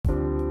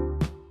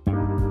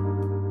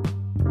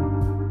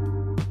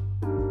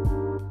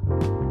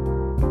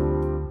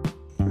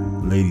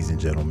Ladies and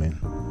gentlemen,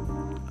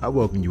 I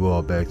welcome you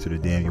all back to the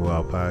Damn You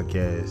Out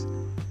podcast.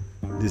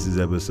 This is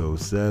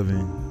episode 7,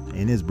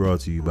 and it's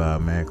brought to you by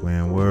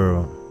Macland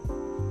World.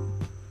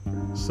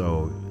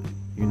 So,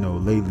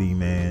 lately,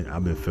 man,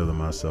 I've been feeling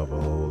myself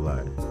a whole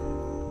lot.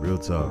 Real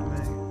talk,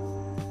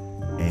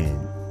 man.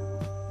 And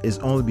it's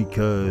only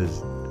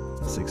because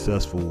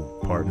successful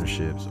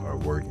partnerships are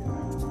working.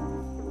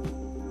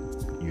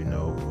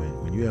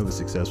 When you have a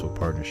successful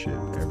partnership,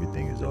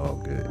 everything is all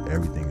good.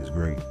 Everything is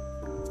great.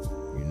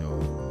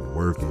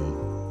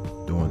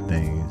 Working, doing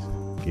things,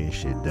 getting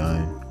shit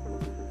done.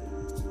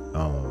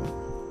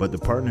 But the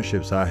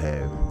partnerships I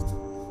have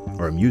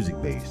are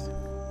music based.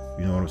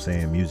 You know what I'm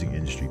saying? Music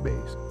industry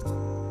based.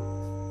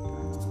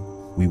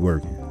 We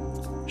working.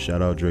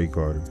 Shout out Dre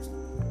Carter.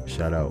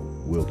 Shout out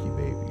Wilkie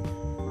Baby.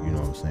 You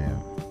know what I'm saying?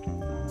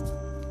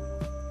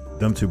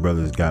 Them two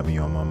brothers got me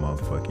on my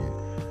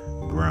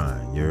motherfucking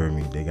grind. You heard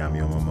me? They got me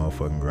on my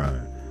motherfucking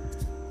grind.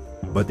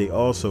 But they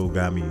also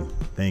got me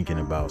thinking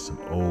about some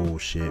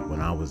old shit when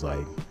I was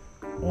like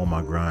on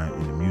my grind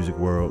in the music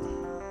world.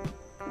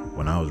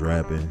 When I was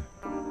rapping,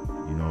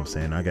 you know what I'm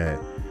saying? I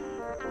got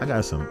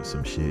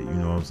some shit, you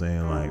know what I'm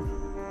saying? Like,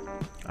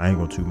 I ain't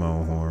gonna toot my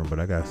own horn, but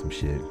I got some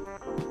shit.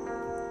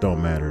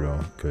 Don't matter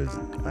though, cause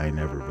I ain't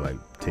never like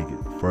take it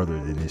further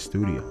than this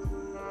studio.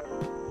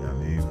 You know what I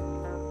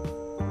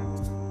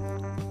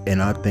mean?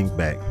 And I think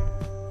back,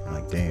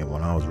 like, damn,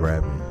 when I was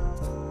rapping,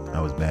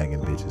 I was bagging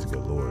bitches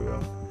galore, yo.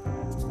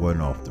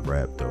 Wasn't off the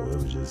rap though. It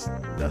was just,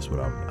 that's what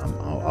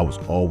I was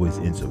always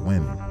into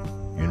women.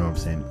 You know what I'm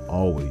saying?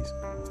 Always.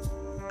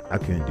 I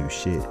couldn't do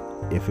shit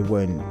if it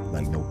wasn't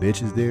like no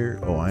bitches there.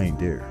 Oh, I ain't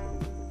there.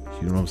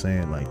 You know what I'm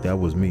saying? Like, that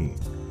was me.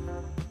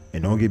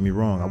 And don't get me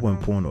wrong, I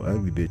wasn't pulling no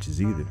ugly bitches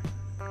either.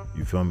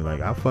 You feel me? Like,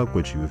 I fuck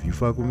with you. If you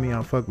fuck with me,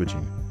 I'll fuck with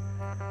you.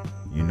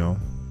 You know?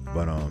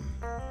 But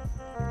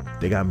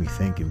they got me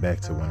thinking back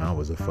to when I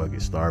was a fucking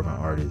starving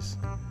artist,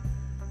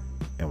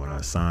 and when I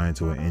signed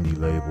to an indie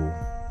label.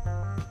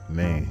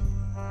 Man,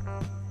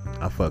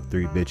 I fucked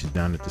 3 bitches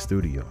down at the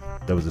studio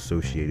that was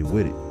associated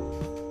with it.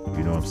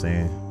 You know what I'm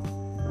saying?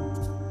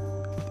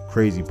 The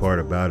crazy part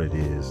about it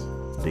is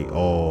they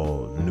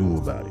all knew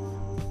about it.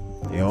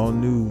 They all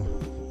knew,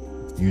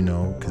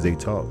 because they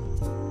talked.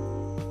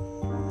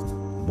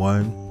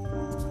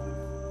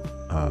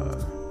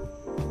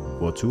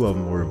 Two of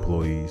them were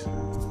employees,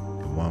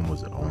 and one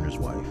was the owner's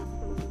wife.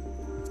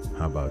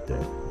 How about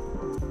that?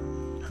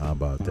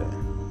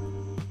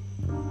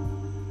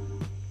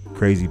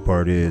 Crazy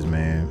part is,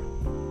 man,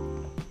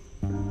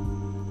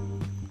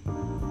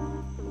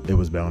 it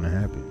was bound to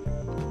happen.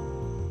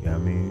 You know what I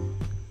mean?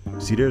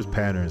 See, there's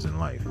patterns in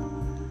life,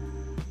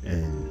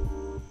 and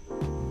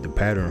the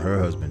pattern her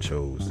husband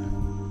chose,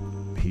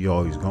 he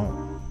always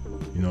gone.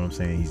 You know what I'm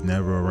saying? He's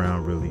never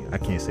around, really. I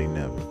can't say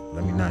never.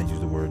 Let me not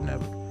use the word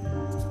never.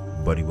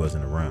 But he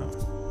wasn't around.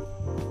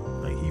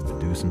 Like, he would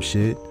do some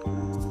shit,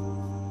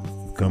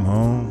 come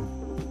home,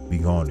 be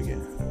gone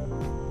again.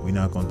 We're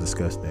not going to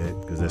discuss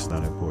that because that's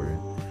not important.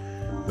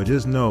 But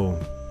just know,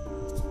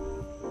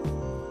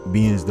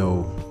 being as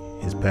though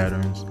his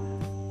patterns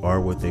are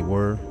what they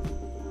were,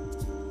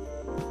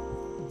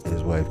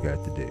 his wife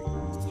got the dick.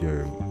 You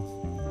heard me?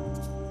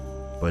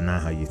 But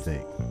not how you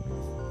think.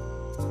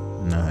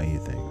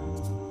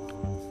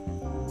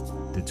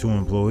 The 2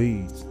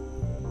 employees,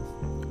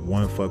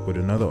 one fucked with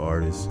another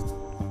artist.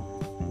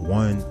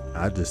 One,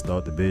 I just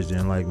thought the bitch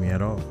didn't like me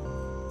at all.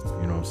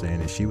 You know what I'm saying?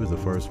 And she was the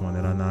first one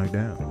that I knocked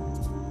down.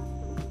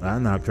 I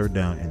knocked her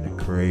down in the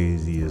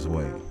craziest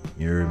way.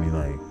 You heard me?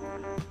 Like,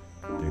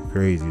 the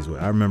craziest way.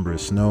 I remember it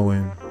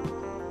snowing.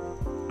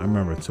 I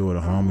remember 2 of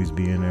the homies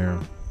being there.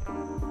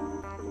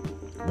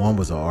 One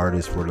was an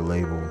artist for the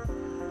label.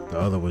 The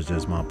other was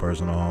just my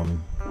personal homie.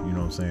 You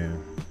know what I'm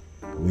saying?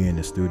 We in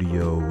the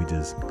studio. We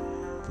just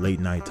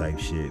late night type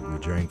shit. We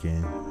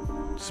drinking,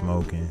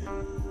 smoking.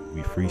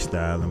 We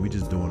freestyling. We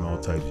just doing all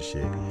types of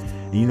shit.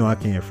 And I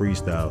can't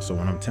freestyle. So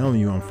when I'm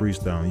telling you I'm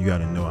freestyling, you got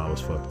to know I was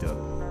fucked up.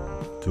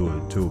 To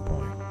a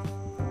point.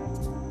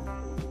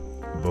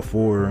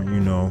 Before, I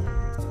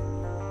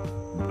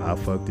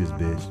fucked this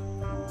bitch,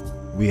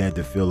 we had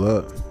to fill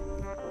up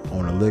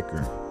on the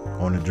liquor,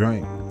 on the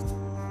drink.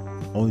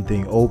 Only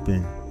thing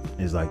open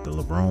is like the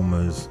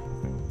Labromas,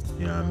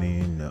 you know what I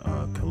mean, the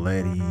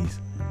Colettis,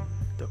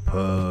 the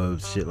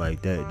pubs, shit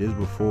like that. This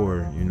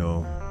before,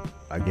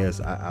 I guess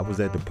I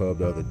was at the pub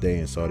the other day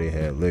and saw they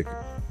had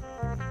liquor.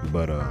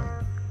 But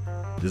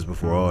this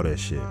before all that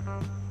shit.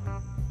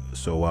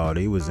 So while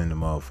they was in the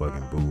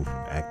motherfucking booth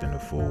acting a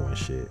fool and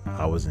shit,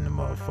 I was in the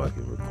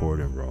motherfucking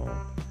recording room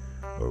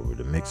or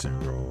the mixing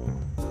room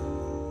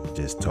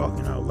just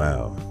talking out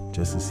loud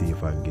just to see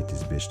if I can get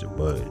this bitch to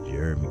budge. You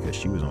heard me? Because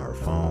she was on her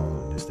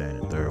phone, this, that,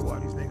 and the third while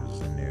these niggas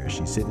was in there.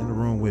 She's sitting in the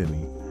room with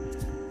me,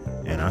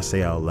 and I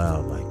say out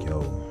loud like,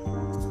 yo,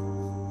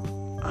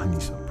 I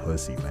need some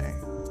pussy, man.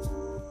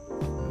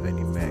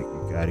 Vinnie Mac,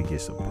 you gotta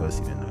get some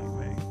pussy tonight,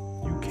 man.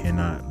 You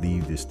cannot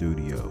leave the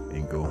studio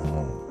and go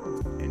home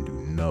and do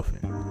nothing.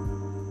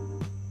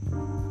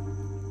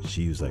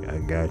 She was like, I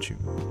got you.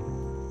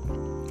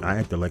 I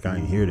acted like I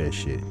ain't hear that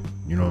shit.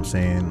 You know what I'm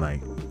saying?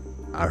 Like,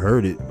 I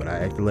heard it, but I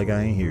acted like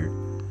I ain't hear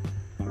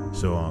it.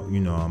 So, you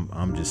know,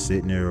 I'm just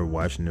sitting there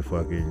watching the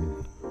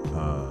fucking,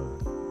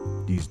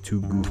 these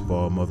two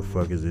goofball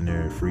motherfuckers in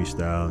there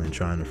freestyle and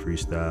trying to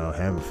freestyle,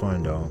 having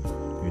fun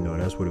though. You know,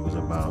 that's what it was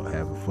about,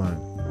 having fun.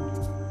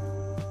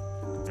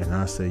 And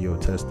I say, yo,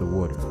 test the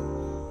water.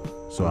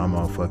 So I'm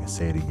all fucking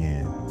say it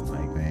again.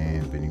 Like,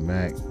 man, Benny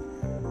Mac,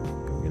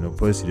 don't get no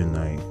pussy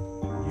tonight.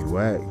 You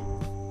whack.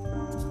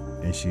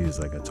 And she was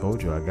like, I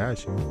told you I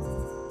got you.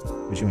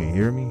 But you ain't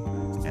hear me?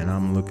 And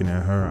I'm looking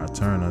at her. I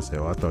turned. I said,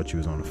 oh, I thought you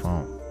was on the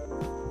phone.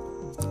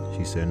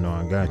 She said, no,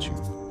 I got you.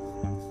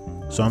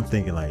 So I'm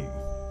thinking like,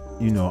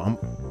 you know,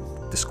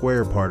 the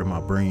square part of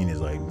my brain is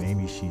like,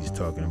 maybe she's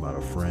talking about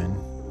a friend,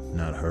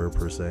 not her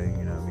per se.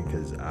 You know what I mean?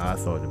 Because I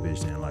thought the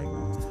bitch didn't like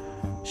me.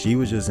 She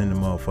was just in the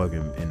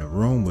motherfucking, in the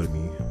room with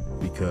me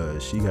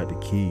because she got the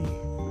key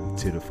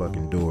to the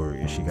fucking door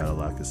and she gotta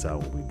lock us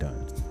out when we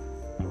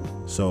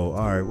done. So,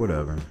 alright,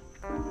 whatever.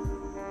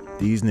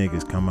 These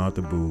niggas come out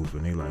the booth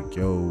and they like,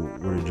 yo,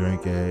 where the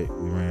drink at?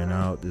 We ran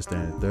out, this,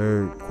 that, and the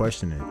third,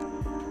 questioning.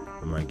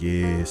 I'm like,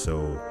 yeah,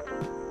 so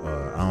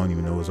I don't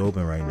even know what's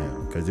open right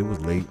now because it was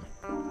late.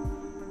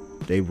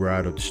 They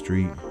ride up the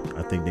street.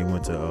 I think they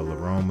went to La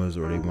Roma's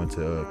or they went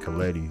to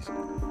Coletti's.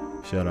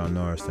 Shout out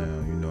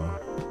Norristown, you know.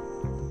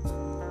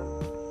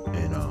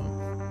 And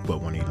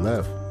but when he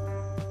left,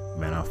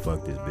 man, I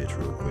fucked this bitch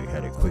real quick.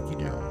 Had a quickie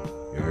down.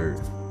 You heard?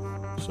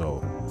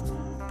 So,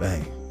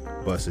 bang,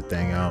 bust the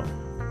thing out.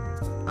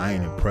 I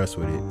ain't impressed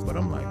with it, but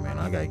I'm like, man,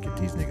 I gotta get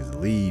these niggas to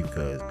leave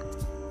because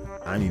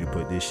I need to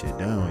put this shit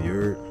down. You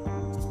heard?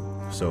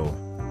 So,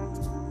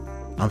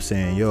 I'm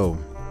saying, yo,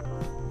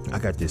 I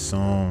got this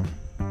song.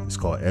 It's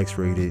called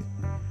X-Rated.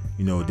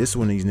 You know, this is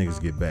when these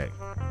niggas get back.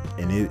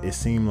 And it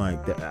seemed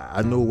like that.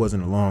 I know it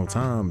wasn't a long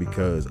time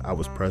because I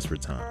was pressed for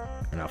time.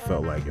 And I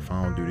felt like if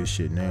I don't do this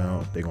shit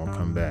now, they gonna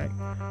come back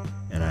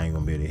and I ain't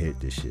gonna be able to hit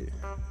this shit.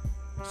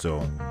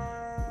 So,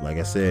 like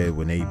I said,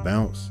 when they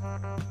bounce,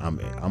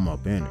 I'm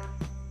up in it.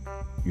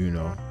 You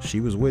know, she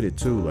was with it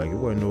too. Like, it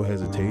wasn't no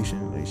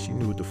hesitation. Like, she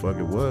knew what the fuck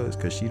it was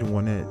because she the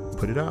one that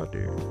put it out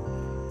there.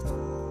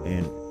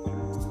 And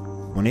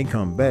when they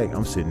come back,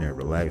 I'm sitting there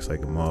relaxed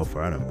like a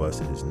motherfucker. I done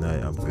busted this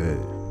nut. I'm good.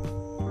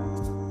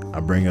 I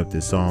bring up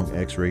this song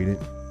X-Rated.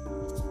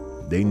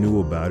 They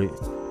knew about it.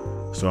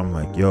 So I'm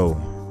like, yo,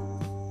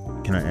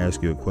 can I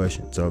ask you a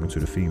question? Talking to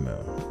the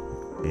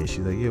female. And she's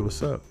like, yeah,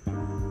 what's up?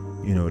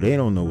 You know, they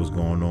don't know what's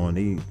going on.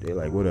 They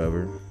like,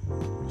 whatever.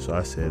 So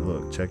I said,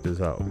 look, check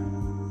this out.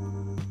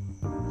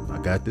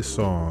 I got this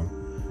song.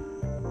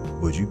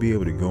 Would you be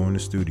able to go in the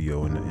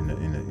studio in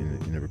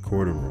the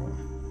recording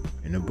room,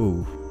 in the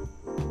booth,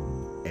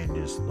 and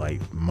just like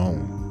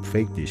moan,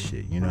 fake this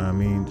shit? You know what I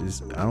mean?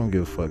 Just, I don't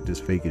give a fuck.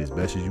 Just fake it as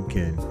best as you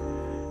can,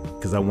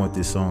 because I want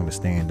this song to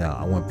stand out.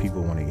 I want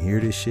people, when they hear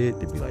this shit,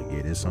 to be like,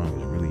 yeah, this song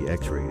is really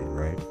X-rated,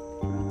 right?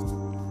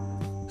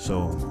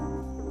 So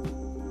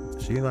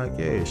she like,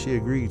 yeah, she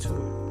agreed to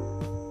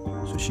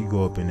it. So she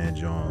go up in that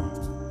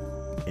joint,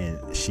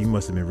 and she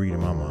must have been reading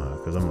my mind,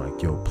 because I'm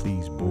like, yo,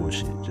 please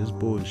bullshit, just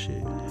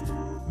bullshit,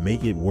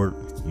 make it work.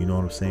 You know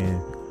what I'm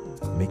saying?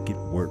 Make it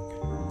work.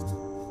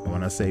 And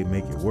when I say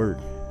make it work,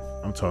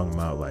 I'm talking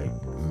about like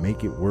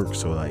make it work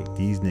so like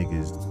these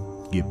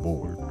niggas get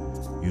bored.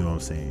 You know what I'm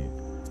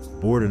saying?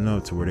 Bored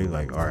enough to where they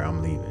like, all right,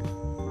 I'm leaving.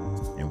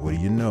 And what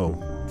do you know?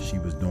 She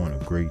was doing a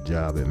great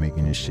job at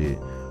making this shit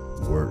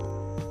work.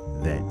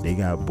 That they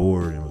got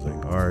bored and was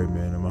like, all right,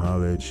 man, I'm gonna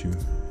holler at you.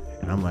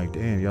 And I'm like,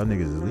 damn, y'all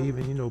niggas is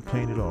leaving, you know,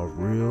 playing it off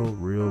real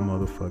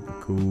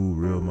motherfucking cool,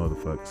 real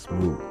motherfucking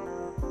smooth.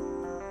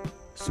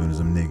 As soon as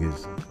them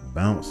niggas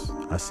bounce,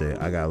 I said,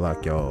 I gotta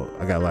lock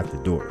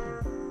the door.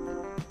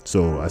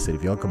 So I said,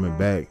 if y'all coming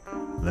back,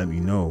 let me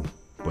know.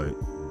 But,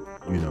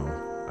 you know,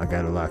 I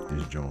gotta lock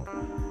this joint.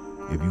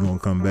 If you gonna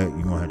come back,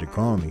 you gonna have to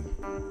call me.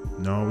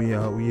 No, we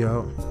out.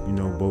 You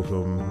know, both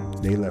of them,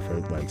 they left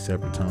at like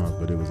separate times,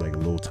 but it was like a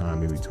little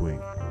time in between.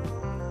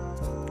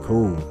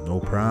 Cool, no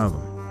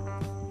problem.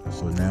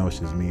 So now it's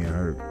just me and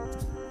her.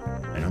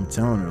 And I'm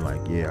telling her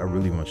like, yeah, I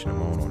really want you to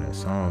moan on that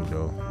song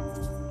though.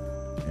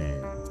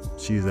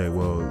 And she's like,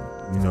 well,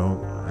 you know,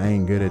 I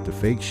ain't good at the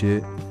fake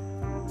shit.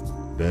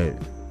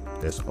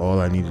 That's all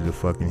I needed to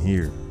fucking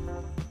hear.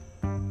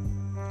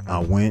 I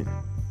went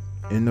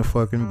in the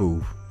fucking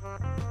booth,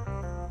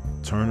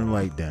 turned the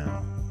light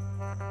down,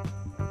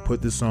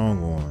 put the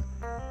song on,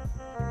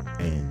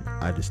 and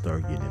I just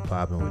started getting it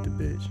popping with the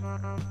bitch.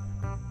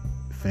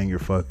 Finger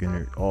fucking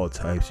her, all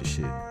types of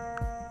shit.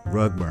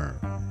 Rug burn.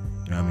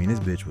 You know what I mean? This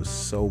bitch was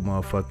so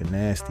motherfucking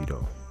nasty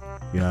though.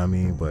 You know what I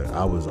mean? But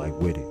I was like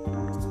with it.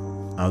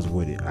 I was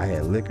with it. I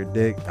had liquor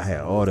dick. I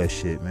had all that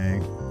shit,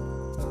 man.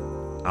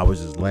 I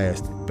was just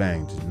lasting,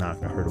 bang, just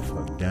knocking her the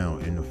fuck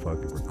down in the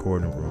fucking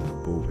recording room, the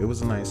booth. It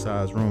was a nice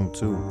size room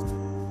too.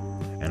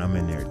 And I'm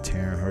in there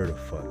tearing her the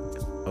fuck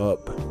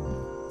up.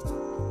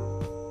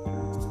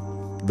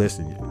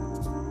 Listen,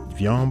 if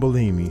y'all don't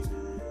believe me,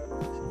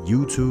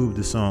 YouTube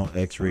the song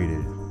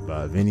X-Rated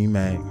by Vinnie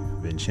Mac,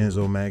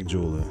 Vincenzo Mac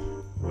Jeweler,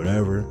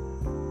 whatever.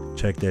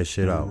 Check that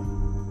shit out.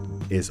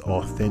 it's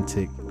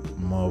authentic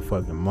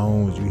motherfucking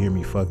moans. You hear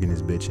me fucking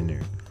this bitch in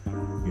there.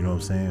 You know what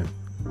I'm saying?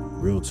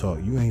 Real talk.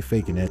 You ain't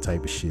faking that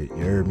type of shit.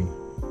 You heard me?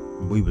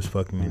 We was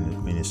fucking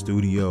in the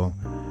studio.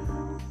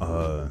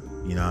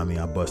 You know what I mean?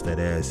 I bust that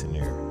ass in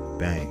there.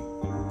 Bang.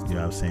 You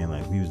know what I'm saying?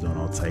 Like, we was doing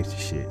all types of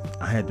shit.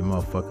 I had the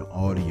motherfucking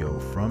audio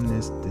from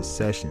this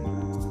session.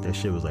 That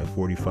shit was like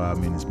 45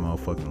 minutes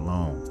motherfucking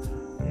long.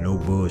 No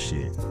bullshit.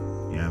 You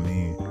know what I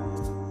mean?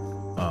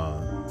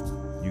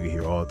 You could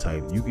hear all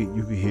types. You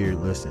could hear,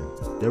 listen,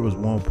 there was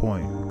one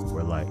point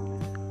where like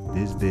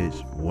this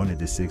bitch wanted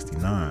the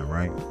 69,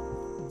 right?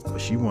 But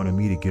she wanted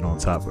me to get on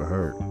top of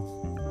her.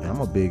 And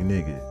I'm a big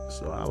nigga,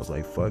 so I was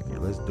like, fuck it,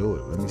 let's do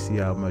it. Let me see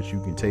how much you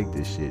can take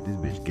this shit. This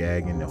bitch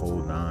gagging the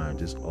whole nine,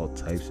 just all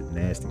types of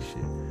nasty shit.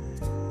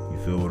 You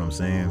feel what I'm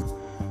saying?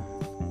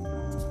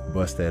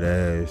 Bust that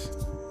ass.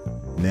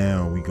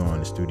 Now we go in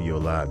the studio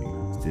lobby.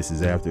 This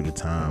is after the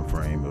time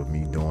frame of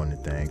me doing the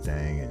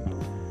thing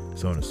and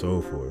so on and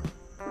so forth.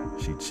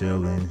 She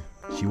chilling.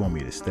 She want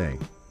me to stay.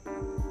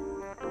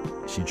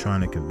 She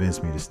trying to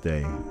convince me to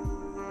stay.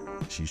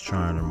 She's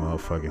trying her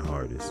motherfucking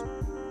hardest.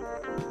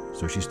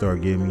 So she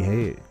started giving me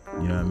head.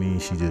 You know what I mean?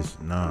 She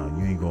just, nah,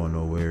 you ain't going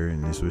nowhere.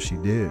 And this is what she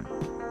did.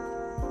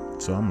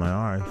 So I'm like,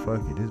 all right,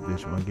 fuck it. This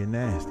bitch wanna get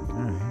nasty. All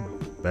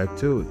right, back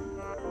to it.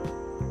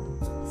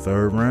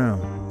 Third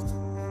round.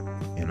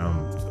 And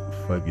I'm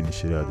fucking the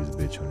shit out of this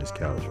bitch on this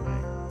couch,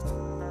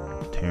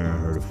 man. Tearing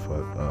her the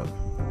fuck up.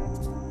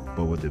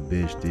 But what the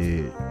bitch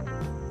did,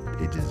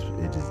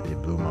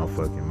 it blew my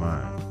fucking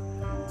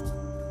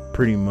mind.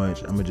 Pretty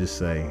much, I'ma just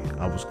say,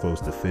 I was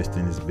close to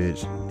fisting this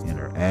bitch in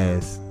her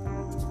ass.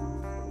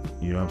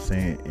 You know what I'm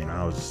saying? And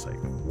I was just like,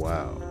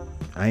 wow.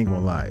 I ain't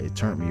gonna lie, it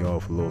turned me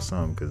off a little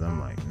something, because I'm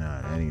like,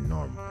 nah, that ain't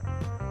normal.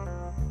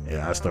 And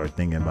I started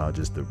thinking about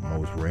just the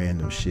most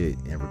random shit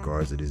in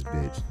regards to this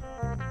bitch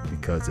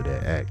because of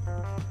that act,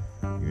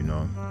 you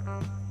know?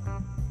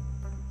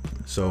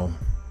 So,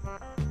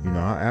 you know,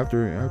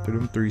 after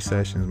them 3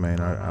 sessions, man,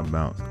 I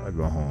bounce. I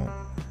go home.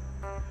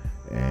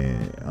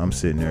 And I'm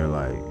sitting there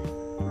like,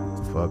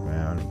 fuck,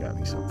 man, I done got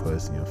me some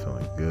pussy. I'm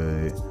feeling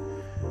good.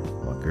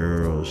 My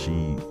girl,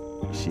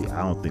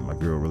 I don't think my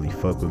girl really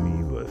fuck with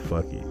me, but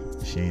fuck it.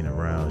 She ain't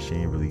around. She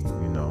ain't really,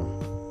 you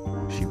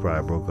know, she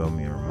probably broke up with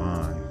me in her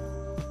mind.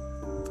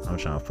 I'm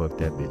trying to fuck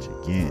that bitch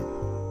again.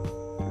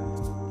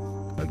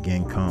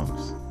 Again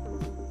comes.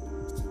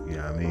 You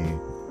know what I mean?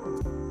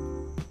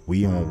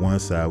 We on one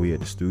side, we at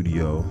the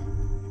studio,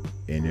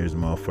 and there's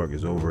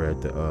motherfuckers over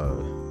at the,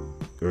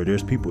 or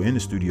there's people in the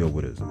studio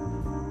with us.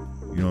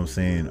 You know what I'm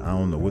saying? I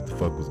don't know what the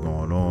fuck was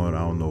going on. I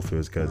don't know if it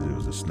was because it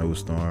was a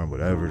snowstorm,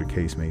 whatever the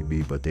case may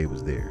be, but they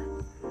was there.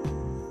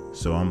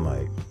 So I'm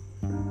like,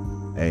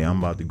 hey, I'm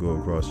about to go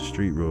across the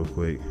street real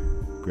quick,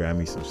 grab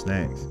me some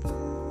snacks.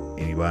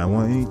 Anybody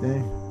want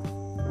anything?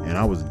 And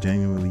I was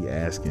genuinely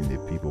asking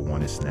if people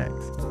wanted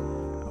snacks.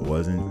 I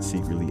wasn't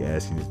secretly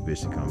asking this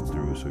bitch to come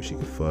through so she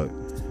could fuck.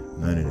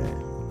 None of that,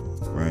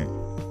 right?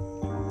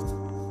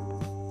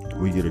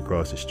 We get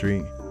across the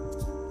street,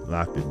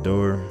 lock the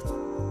door.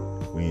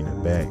 We in the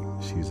back.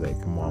 She's like,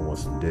 come on, I want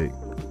some dick.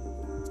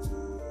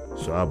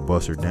 So I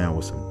bust her down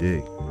with some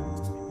dick.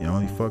 And I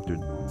only fucked her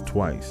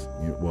twice.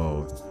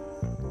 Well,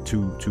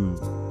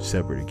 two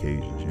separate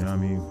occasions. You know what I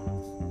mean?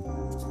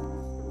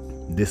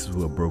 This is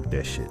what broke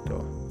that shit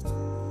though.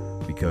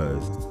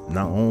 Because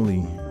not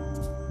only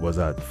was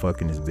I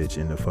fucking this bitch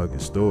in the fucking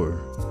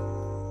store,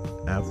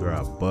 after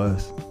I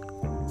bust,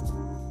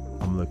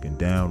 I'm looking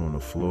down on the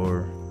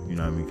floor. You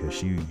know what I mean? Because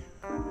she,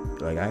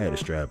 like, I had a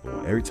strap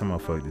on. Every time I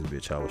fucked this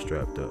bitch, I was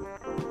strapped up.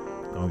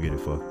 Don't get it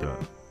fucked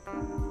up.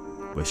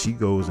 But she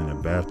goes in the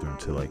bathroom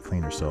to like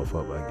clean herself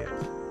up, I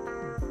guess.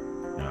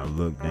 And I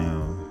look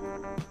down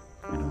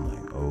and I'm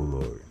like, oh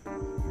Lord,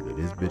 either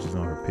this bitch is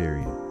on her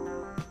period.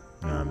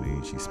 You know what I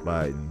mean? She's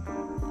spotting,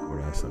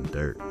 or that's some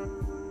dirt.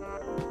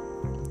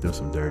 There's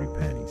some dirty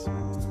panties.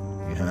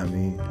 You know what I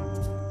mean?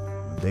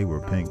 They were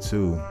pink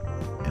too.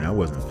 And I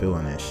wasn't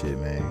feeling that shit,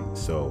 man.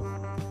 So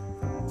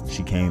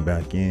she came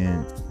back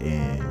in,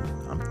 and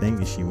I'm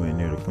thinking she went in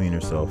there to clean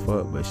herself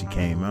up, but she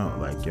came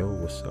out like, yo,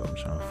 what's up? I'm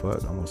trying to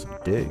fuck. I want some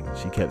dick.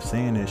 She kept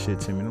saying that shit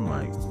to me, and I'm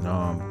like,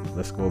 no,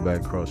 let's go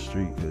back across the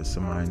street, because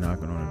somebody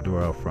knocking on the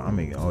door out front. I'm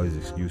making all these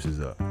excuses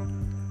up,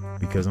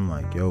 because I'm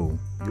like, yo,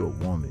 you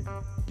a woman.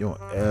 You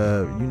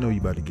know you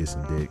about to get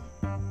some dick.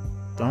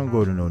 Don't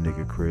go to no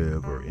nigga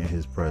crib or in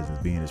his presence,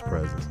 be in his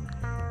presence,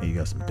 and you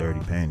got some dirty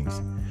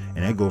panties.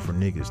 And that go for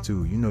niggas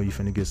too. You know you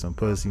finna get some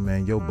pussy,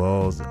 man. Your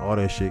balls, all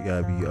that shit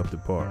gotta be up to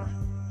par.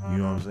 You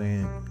know what I'm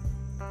saying?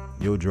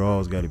 Your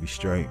drawers gotta be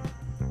straight.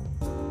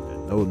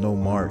 No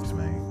marks,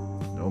 man.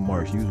 No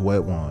marks. Use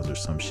wet ones or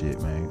some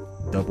shit, man.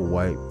 Double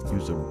wipe.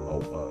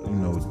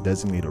 Use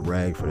designate a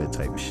rag for that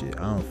type of shit.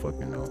 I don't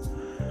fucking know.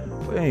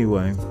 But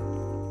anyway,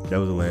 that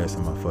was the last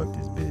time I fucked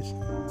this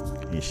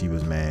bitch. And she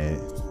was mad,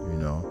 you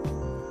know.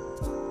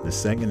 The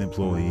second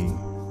employee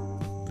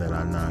that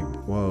I knocked,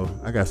 well,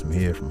 I got some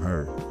head from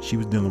her. She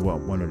was dealing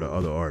with one of the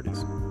other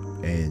artists,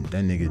 and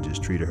that nigga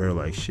just treated her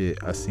like shit.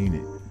 I seen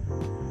it.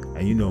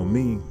 And you know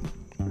me,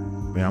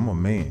 man, I'm a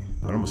man.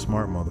 but I'm a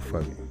smart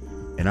motherfucker.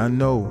 And I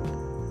know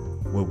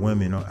what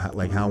women are,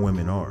 like how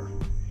women are.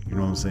 You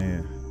know what I'm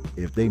saying?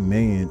 If they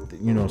man,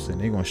 you know what I'm saying,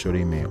 they gonna show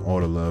they man all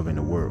the love in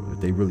the world. If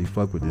they really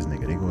fuck with this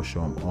nigga, they gonna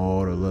show him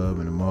all the love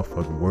in the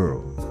motherfucking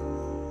world.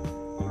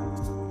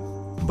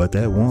 But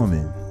that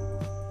woman,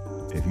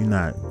 if you're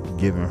not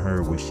giving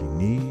her what she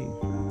need,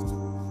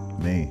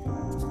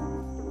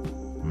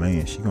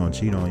 man, she gonna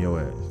cheat on your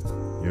ass.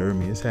 You heard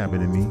me? It's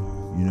happened to me.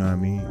 You know what I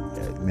mean?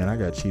 Man, I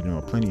got cheated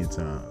on plenty of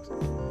times.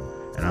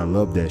 And I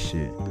love that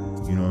shit.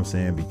 You know what I'm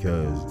saying?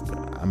 Because,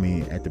 I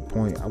mean, at the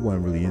point, I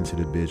wasn't really into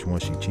the bitch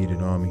once she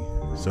cheated on me.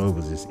 So it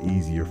was just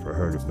easier for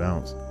her to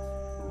bounce.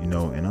 You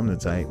know, and I'm the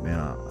type, man,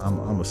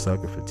 I'm a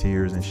sucker for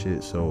tears and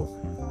shit. So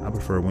I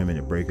prefer women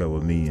to break up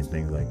with me and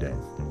things like that.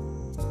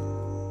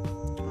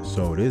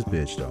 So this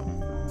bitch, though,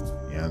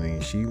 you know what I mean?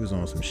 She was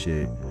on some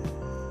shit,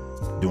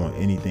 doing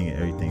anything and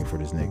everything for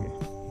this nigga.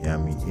 You know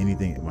what I mean?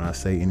 Anything, when I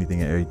say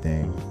anything and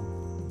everything,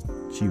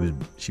 she was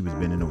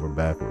bending over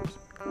backwards.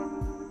 You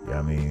know what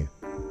I mean?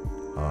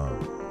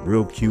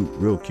 Real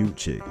cute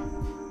chick.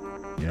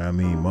 You know what I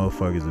mean?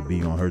 Motherfuckers would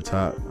be on her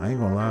top. I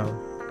ain't gonna lie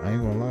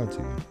to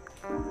you.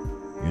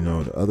 You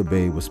know, the other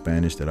babe was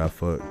Spanish that I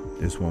fucked.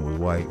 This one was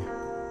white.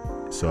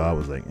 So I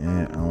was like,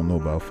 I don't know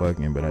about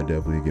fucking, but I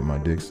definitely get my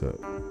dick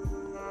sucked.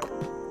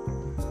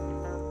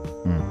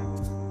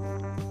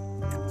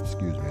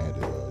 Excuse me, I had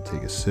to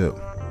take a sip.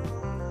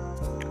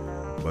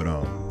 But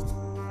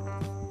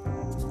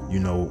you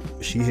know,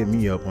 she hit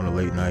me up on a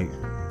late night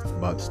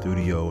about the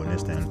studio and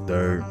this, that, and the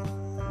third,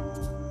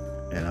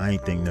 and I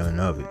ain't think nothing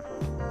of it.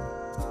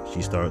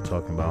 She started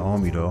talking about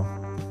homie though,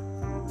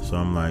 so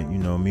I'm like, you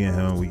know, me and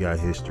him, we got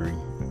history,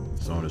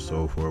 so on and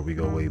so forth. We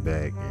go way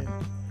back, and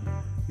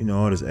you know,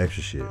 all this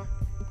extra shit.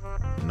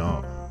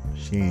 No,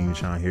 she ain't even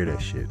trying to hear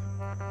that shit.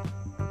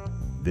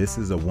 This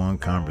is a one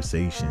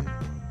conversation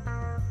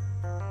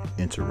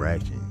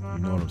interaction. You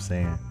know what I'm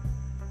saying?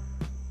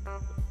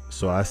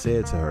 So I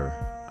said to her,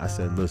 I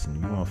said, listen,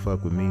 you want to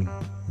fuck with me?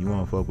 You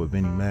want to fuck with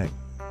Benny Mac?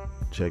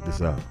 Check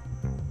this out.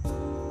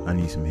 I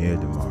need some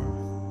head tomorrow.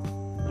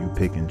 You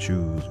pick and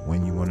choose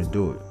when you want to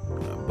do it.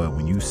 But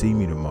when you see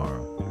me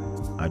tomorrow,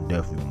 I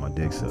definitely want my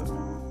dick sucked. You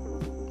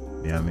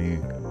know what I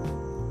mean?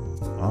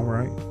 All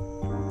right.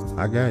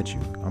 I got you.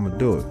 I'm going to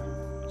do it.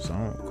 So,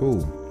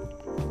 cool.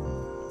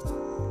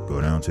 Go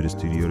down to the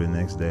studio the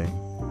next day.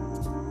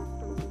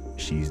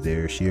 She's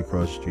there. She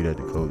across the street at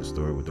the clothing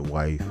store with the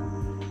wife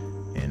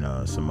and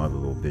some other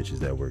little bitches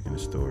that work in the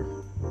store.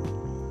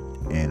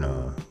 And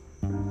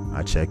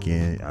I check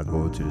in. I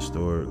go to the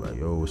store like,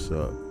 yo, what's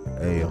up?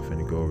 Hey, I'm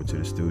finna go over to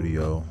the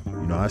studio.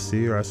 You know, I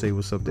see her. I say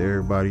what's up to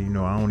everybody. You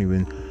know, I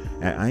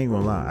ain't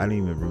gonna lie. I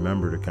didn't even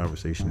remember the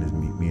conversation that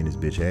me and this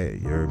bitch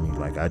had. You heard me?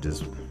 Like, I get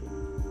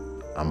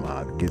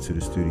to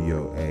the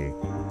studio. Hey,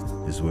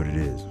 this is what it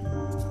is.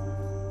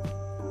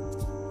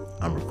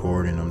 I'm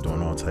recording. I'm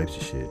doing all types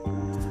of shit.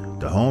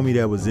 The homie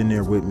that was in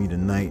there with me the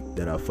night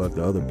that I fucked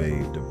the other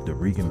babe, the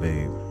Rican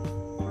babe,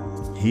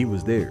 he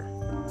was there.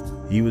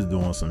 He was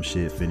doing some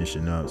shit,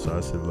 finishing up. So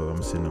I said, look, I'm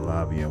gonna sit in the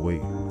lobby and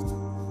wait.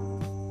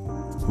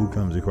 Who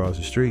comes across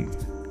the street?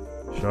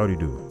 Shawty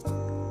do.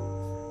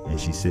 And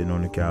she's sitting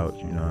on the couch,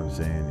 you know what I'm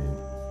saying? And,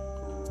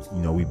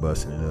 you know, we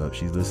busting it up.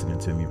 She's listening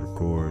to me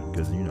record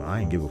because, you know, I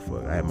ain't give a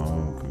fuck. I had my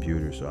own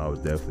computer, so I was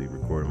definitely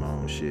recording my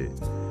own shit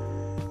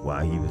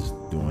while he was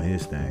doing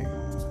his thing.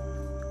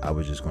 I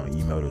was just gonna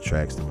email the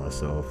tracks to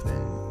myself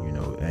and, you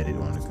know, edit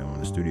on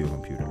the studio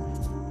computer.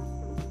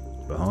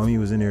 But homie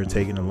was in there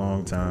taking a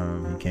long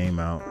time. He came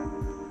out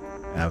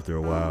after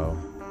a while.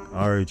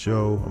 All right,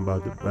 yo, I'm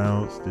about to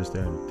bounce, this,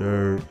 that, and the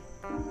third.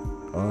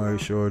 All right,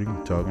 shorty,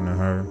 talking to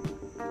her.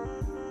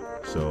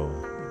 So,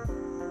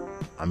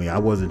 I mean, I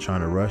wasn't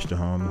trying to rush the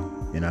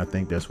homie, and I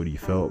think that's what he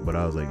felt, but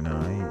I was like,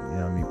 nah, I ain't, you know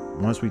what I mean?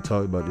 Once we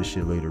talked about this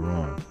shit later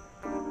on,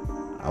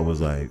 I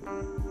was like,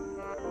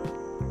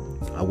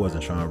 I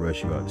wasn't trying to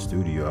rush you out the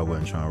studio. I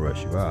wasn't trying to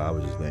rush you out. I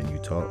was just letting you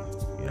talk,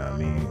 you know what I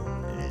mean?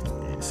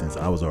 And since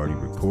I was already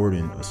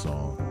recording a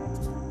song,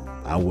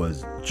 I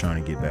was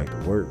trying to get back to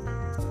work.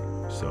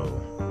 So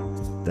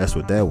that's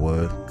what that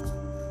was.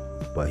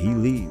 But he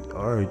leave.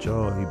 All right,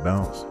 y'all, he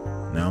bounced.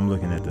 Now I'm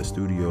looking at the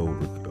studio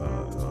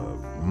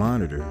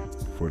monitor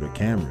for the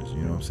cameras,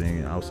 you know what I'm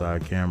saying?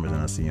 Outside cameras,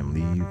 and I see him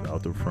leave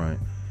out the front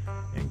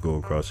and go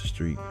across the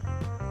street.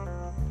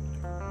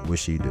 What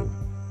she do?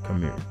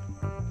 Come here.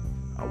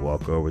 I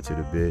walk over to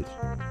the bitch, you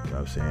know what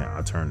I'm saying?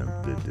 I turn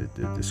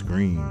the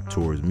screen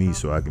towards me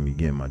so I can be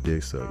getting my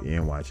dick sucked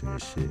and watching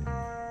this shit.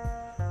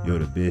 Yo,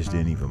 the bitch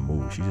didn't even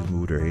move. She just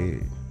moved her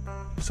head,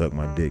 sucked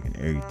my dick and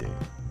everything.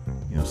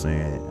 You know what I'm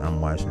saying?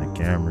 I'm watching the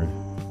camera.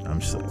 I'm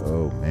just like,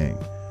 oh man,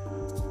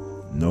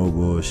 no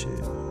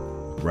bullshit.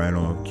 Right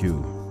on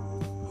cue.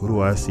 Who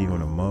do I see on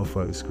the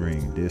motherfucking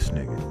screen? This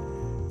nigga.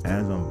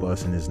 As I'm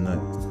busting his nut.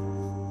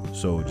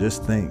 So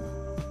just think,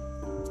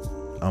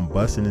 I'm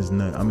busting his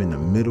nut. I'm in the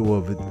middle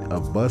of it,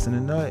 of busting a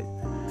nut.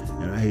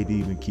 And I hate to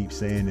even keep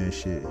saying that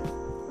shit,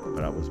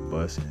 but I was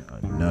busting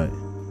a nut.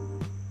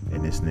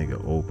 And this nigga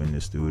opened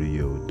the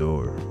studio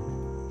door.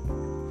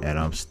 And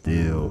I'm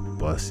still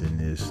busting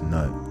this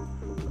nut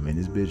I'm in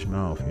this bitch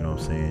mouth, you know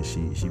what I'm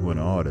saying? She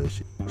wanted all that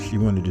shit. She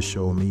wanted to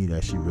show me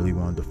that she really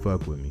wanted to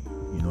fuck with me,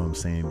 you know what I'm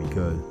saying?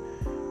 Because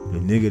the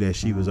nigga that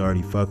she was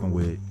already fucking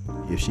with,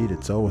 if she'd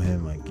have told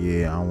him, like,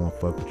 yeah, I don't want to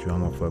fuck with you, I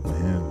want to fuck with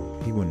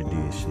him, he wouldn't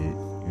have did shit,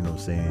 you know what I'm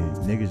saying?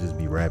 Niggas just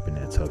be rapping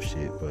that tough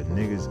shit, but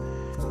niggas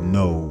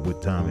know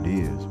what time it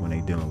is when they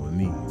dealing with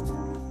me,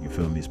 you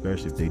feel me?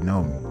 Especially if they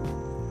know me.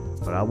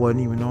 But I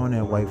wasn't even on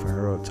that wife and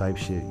her up type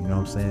shit, you know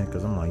what I'm saying?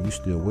 Because I'm like, you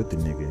still with the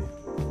nigga, you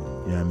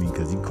know what I mean?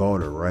 Because he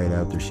called her right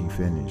after she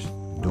finished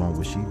doing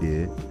what she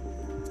did,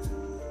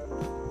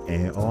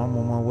 and I'm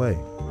on my way,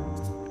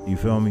 you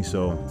feel me?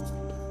 So,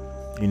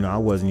 you know, I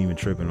wasn't even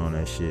tripping on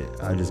that shit.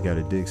 I just got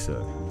a dick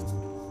suck.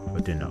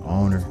 But then the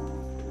owner,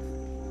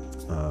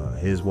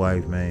 his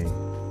wife, man,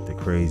 the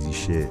crazy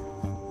shit.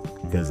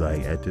 Because,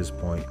 like, at this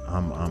point,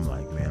 I'm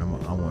like, man,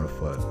 I want to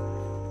fuck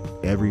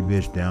every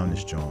bitch down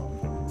this joint.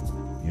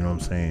 You know what I'm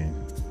saying?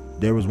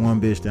 There was one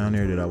bitch down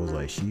there that I was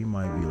like, she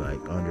might be, like,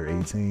 under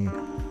 18.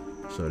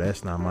 So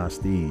that's not my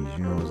steez,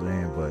 you know what I'm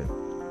saying?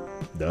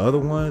 But the other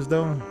ones,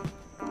 though,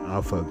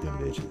 I'll fuck them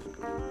bitches.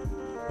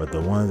 But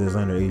the ones that's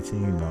under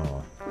 18,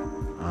 no.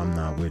 I'm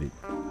not with it.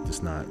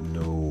 Just not,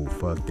 no,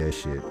 fuck that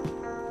shit.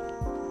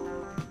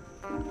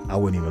 I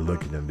wouldn't even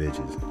look at them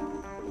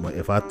bitches. But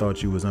if I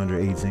thought you was under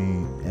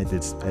 18,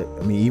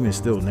 I mean, even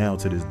still now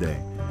to this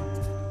day,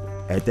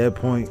 at that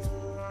point,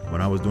 when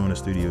I was doing the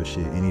studio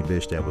shit, any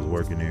bitch that was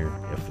working there,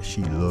 if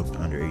she looked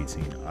under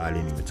 18, I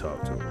didn't even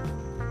talk to her.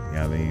 You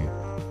know what I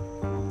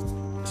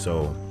mean?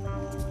 So,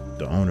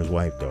 the owner's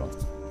wife, though,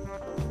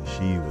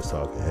 she was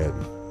talking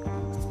heavy.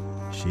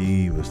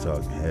 She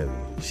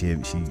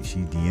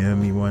DM'd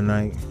me one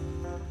night.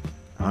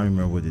 I don't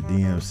remember what the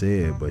DM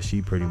said, but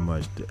she pretty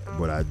much,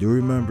 what I do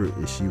remember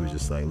is she was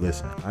just like,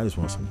 listen, I just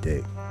want some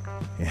dick.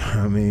 You know what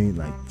I mean?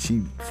 Like,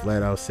 she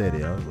flat out said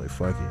it. I was like,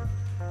 fuck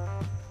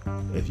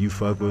it. If you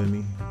fuck with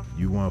me,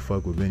 you want to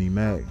fuck with Benny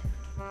Mac,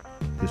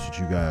 this what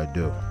you gotta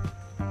do.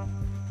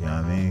 You know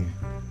what I mean?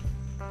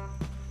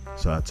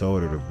 So I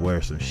told her to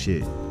wear some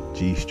shit,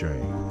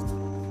 G-string,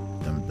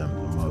 them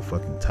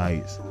motherfucking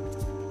tights.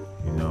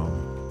 You know,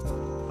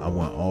 I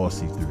want all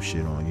see-through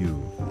shit on you.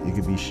 It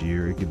could be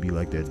sheer, it could be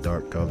like that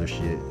dark color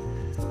shit,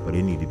 but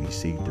it need to be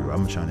see-through.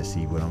 I'm trying to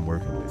see what I'm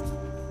working with.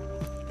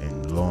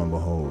 And lo and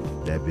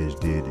behold, that bitch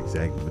did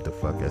exactly what the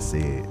fuck I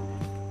said.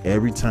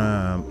 Every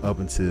time up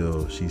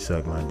until she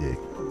sucked my dick.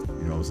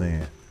 You know what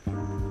I'm saying?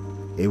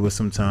 It was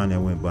some time that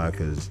went by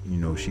because, you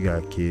know, she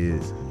got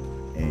kids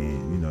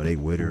and, you know, they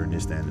with her and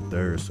this, that, and the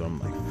third. So I'm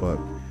like, fuck.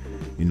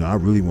 You know, I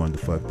really wanted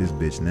to fuck this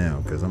bitch now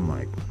because I'm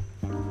like,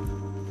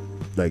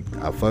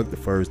 I fucked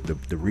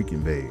the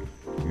Rican babe.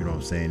 You know what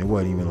I'm saying? It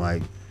wasn't even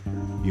like,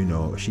 you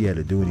know, she had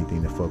to do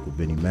anything to fuck with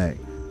Benny Mac.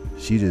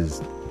 She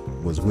just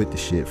was with the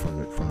shit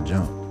from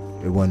jump.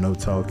 It wasn't no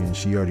talking.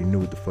 She already knew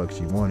what the fuck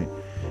she wanted.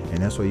 And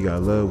that's why you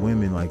gotta love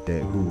women like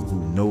that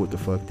who know what the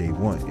fuck they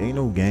want. Ain't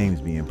no games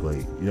being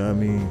played. You know what I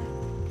mean?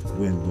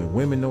 When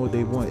women know what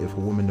they want, if a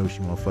woman knows she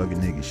wanna fuck a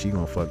nigga, she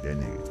gonna fuck that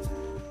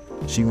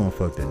nigga. She gonna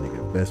fuck that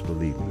nigga. Best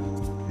believe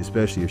me.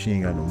 Especially if she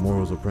ain't got no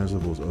morals or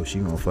principles, she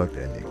gonna fuck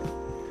that nigga.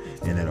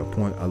 And at a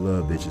point, I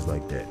love bitches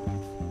like that.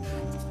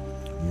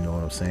 You know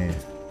what I'm saying?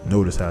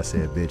 Notice how I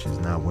said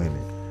bitches, not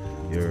women.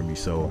 You heard me?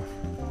 So,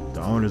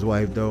 the owner's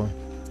wife, though,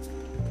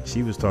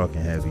 she was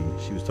talking heavy.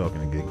 She was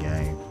talking a good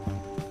game.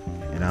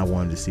 And I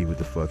wanted to see what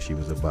the fuck she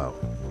was about.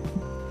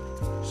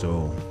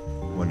 So,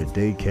 when the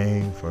day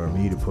came for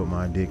me to put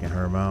my dick in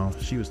her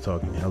mouth, she was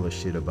talking hella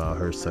shit about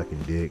her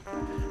sucking dick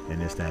and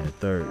this, that, and the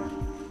third.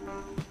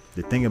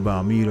 The thing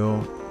about me,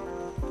 though,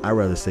 I'd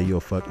rather say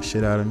you'll fuck the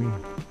shit out of me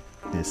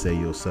than say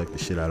you'll suck the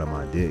shit out of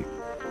my dick.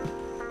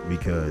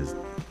 Because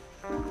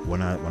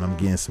when I'm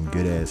getting some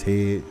good ass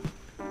head,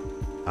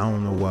 I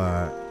don't know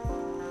why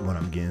when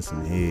I'm getting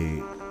some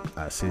head,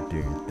 I sit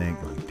there and think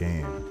like,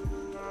 damn,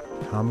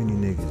 how many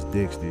niggas'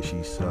 dicks did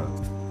she suck?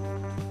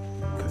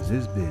 Cause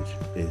this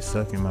bitch is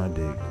sucking my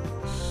dick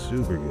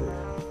super good.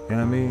 You know what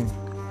I mean?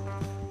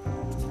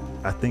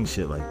 I think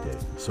shit like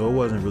that. So it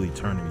wasn't really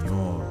turning me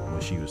on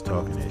when she was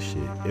talking that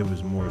shit. It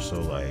was more so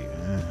like,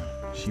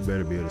 she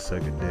better be able to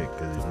suck a dick,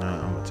 cause if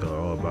not, I'm gonna tell her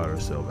all about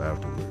herself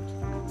afterwards.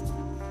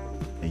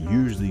 And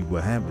usually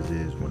what happens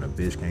is when a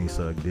bitch can't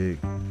suck dick,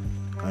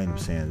 I end up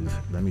saying,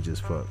 let me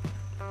just fuck.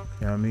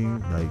 You know what I mean?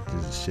 Like,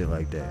 just shit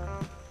like that.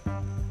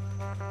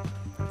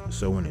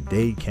 So when the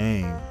day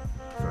came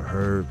for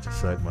her to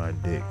suck my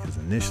dick, because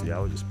initially I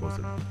was just supposed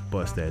to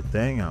bust that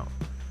thing out.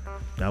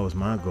 That was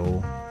my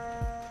goal.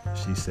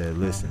 She said,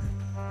 listen,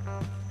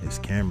 there's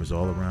cameras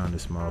all around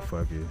this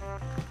motherfucker.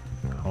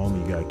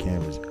 Homie got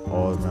cameras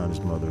all around this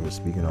mother. Was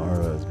speaking to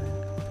her husband.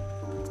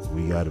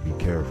 We gotta be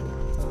careful.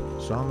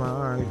 So I'm like,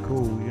 all right,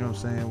 cool. You know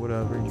what I'm saying?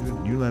 Whatever.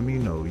 You let me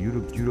know. You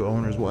the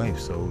owner's wife,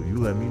 so you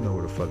let me know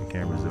where the fucking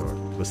cameras are.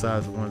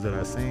 Besides the ones that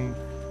I seen,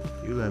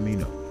 you let me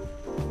know.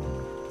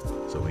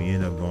 So we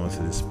end up going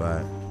to this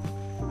spot.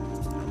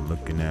 I'm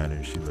looking at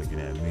her. She looking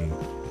at me.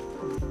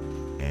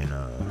 And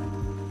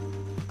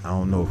I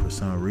don't know, for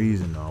some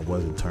reason I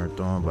wasn't turned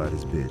on by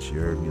this bitch. You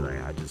heard me?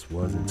 Like, I just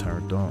wasn't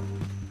turned on.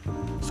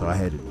 So I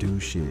had to do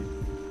shit.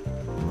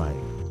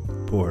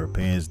 like pull her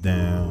pants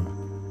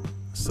down,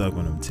 suck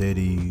on them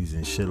titties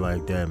and shit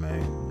like that,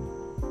 man.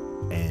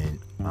 And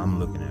I'm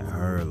looking at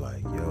her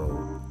like,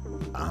 yo,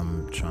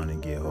 I'm trying to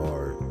get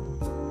hard.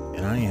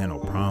 And I ain't had no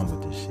problem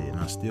with this shit, and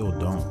I still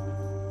don't.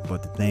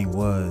 But the thing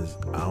was,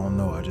 I don't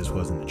know, I just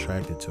wasn't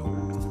attracted to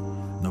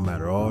her. No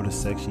matter all the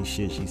sexy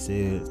shit she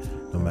said,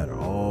 no matter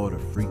all the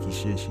freaky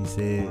shit she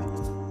said,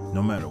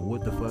 no matter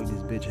what the fuck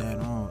this bitch had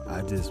on,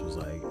 I just was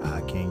like,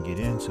 I can't get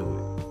into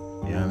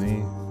it. You know what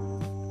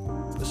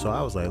I mean? So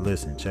I was like,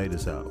 listen, check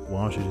this out.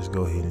 Why don't you just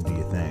go ahead and do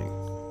your thing?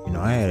 You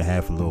know, I had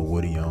half a little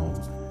Woody on,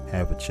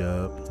 half a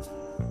chub.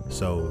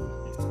 So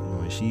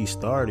when she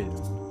started,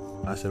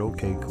 I said,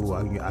 okay, cool,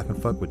 I can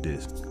fuck with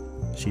this.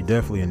 She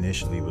definitely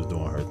initially was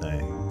doing her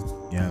thing.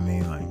 You know what I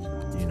mean?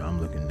 Like, you know, I'm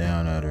looking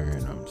down at her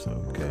and I'm so,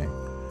 okay,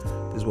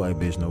 this white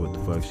bitch know what the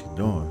fuck she's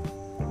doing.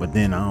 But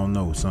then I don't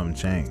know, something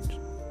changed.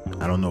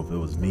 I don't know if it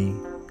was me.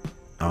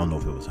 I don't know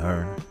if it was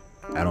her.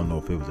 I don't know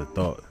if it was a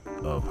thought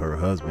of her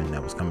husband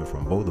that was coming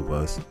from both of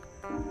us.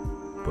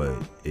 But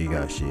it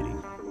got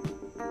shitty.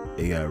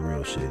 It got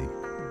real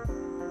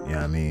shitty. You know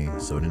what I mean?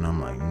 So then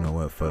I'm like, you know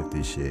what? Fuck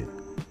this shit.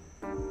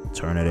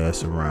 Turn that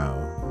ass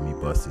around. Let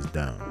me bust this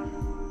down.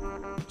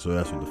 So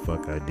that's what the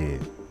fuck I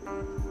did.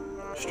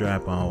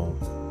 Strap on.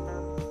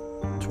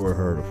 Tore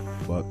her the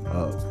fuck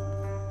up.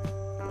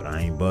 But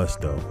I ain't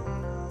bust though.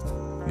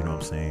 You know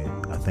what I'm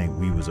saying? I think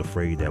we was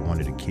afraid that one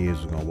of the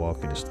kids was gonna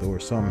walk in the store.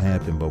 Something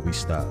happened, but we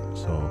stopped.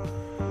 So,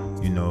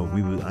 you know,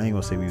 I ain't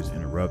gonna say we was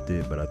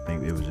interrupted, but I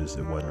think it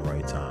wasn't the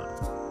right time.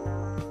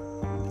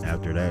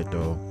 After that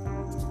though,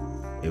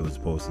 it was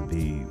supposed to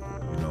be,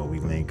 you know, we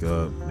link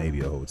up,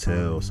 maybe a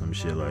hotel, some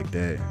shit like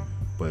that.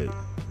 But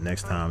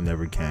next time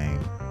never came.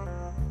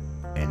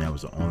 And that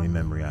was the only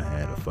memory I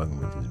had of fucking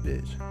with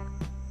this bitch.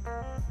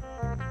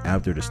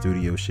 After the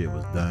studio shit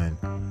was done,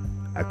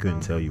 I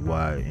couldn't tell you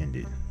why it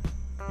ended.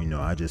 You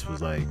know, I just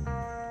was like,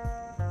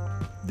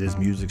 this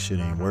music shit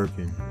ain't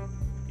working.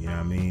 You know what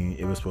I mean?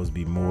 It was supposed to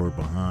be more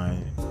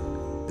behind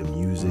the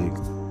music,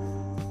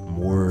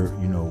 more,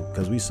 you know,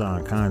 because we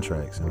signed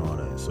contracts and all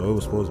that. So it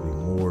was supposed to be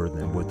more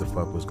than what the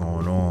fuck was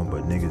going on.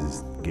 But niggas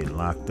is getting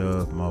locked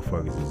up.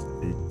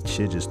 Motherfuckers,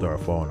 shit just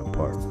started falling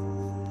apart.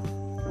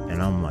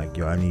 And I'm like,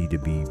 yo, I need to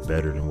be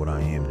better than what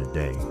I am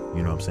today.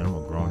 You know what I'm saying? I'm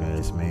a grown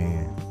ass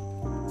man.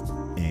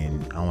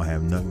 And I don't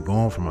have nothing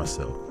going for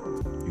myself.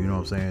 You know what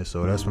I'm saying?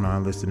 So that's when I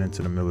enlisted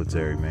into the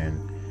military, man.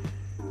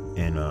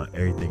 And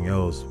everything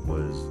else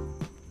was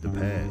the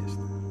past.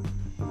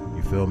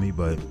 You feel me?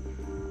 But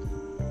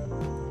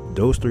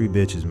those three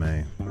bitches,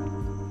 man,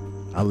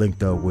 I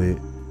linked up with,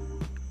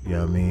 you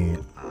know what I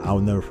mean? I'll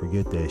never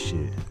forget that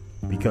shit.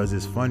 Because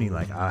it's funny,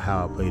 like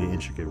how I played an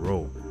intricate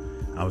role.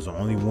 I was the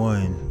only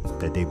one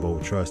that they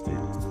both trusted.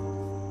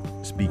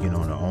 Speaking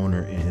on the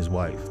owner and his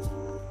wife.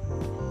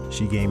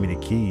 She gave me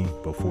the key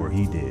before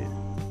he did.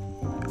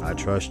 I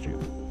trust you.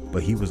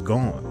 But he was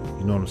gone.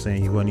 You know what I'm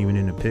saying? He wasn't even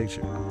in the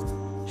picture.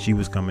 She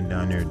was coming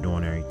down there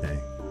doing everything.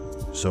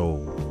 So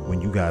when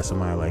you got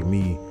somebody like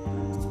me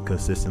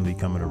consistently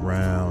coming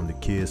around, the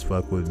kids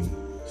fuck with me,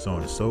 so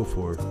on and so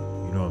forth,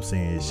 you know what I'm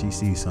saying? She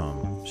sees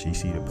something. She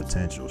see the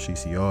potential. She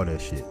see all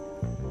that shit.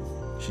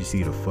 She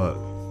see the fuck.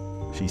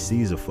 She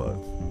sees a fuck.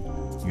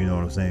 You know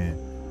what I'm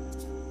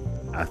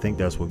saying? I think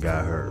that's what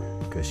got her.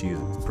 Because she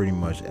was pretty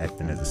much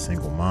acting as a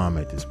single mom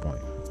at this point.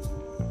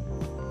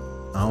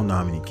 I don't know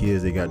how many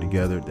kids they got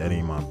together. That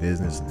ain't my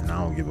business, and I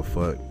don't give a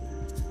fuck.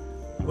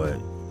 But,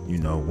 you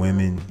know,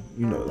 women,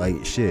 you know,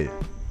 like, shit.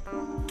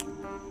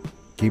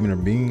 Keeping her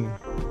being,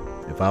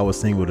 if I was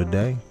single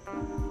today,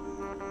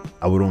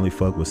 I would only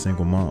fuck with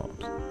single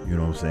moms. You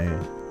know what I'm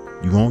saying?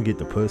 You gonna get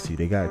the pussy.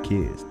 They got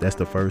kids. That's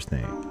the first thing.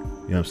 You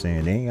know what I'm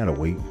saying? They ain't gotta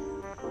wait.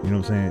 You know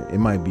what I'm saying? It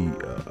might be,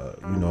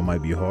 you know, it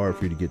might be hard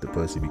for you to get the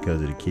pussy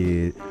because of the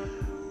kid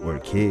or the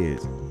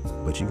kids,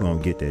 but you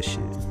gonna get that shit.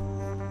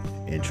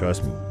 And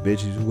trust me,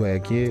 bitches who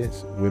had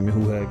kids, women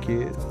who had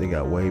kids, they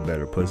got way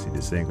better pussy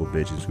than single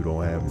bitches who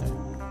don't have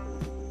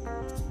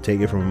none. Take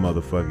it from a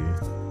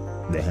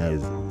motherfucker that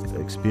has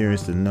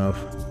experienced enough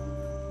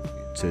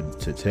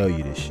to tell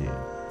you this shit. You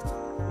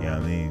know what I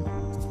mean?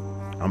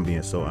 I'm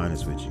being so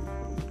honest with you.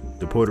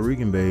 The Puerto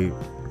Rican babe,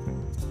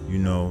 you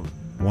know,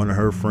 one of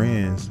her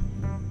friends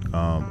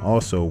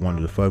also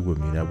wanted to fuck with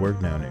me that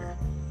worked down there.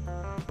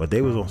 But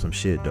they was on some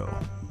shit though.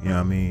 You know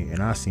what I mean?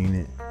 And I seen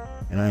it.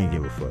 And I ain't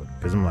give a fuck.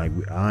 Because I'm like,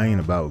 I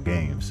ain't about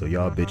games. So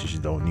y'all bitches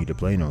don't need to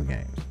play no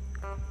games.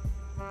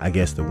 I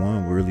guess the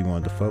one really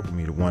wanted to fuck with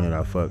me, the one that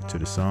I fucked to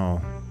the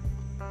song,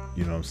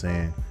 you know what I'm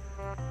saying?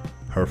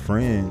 Her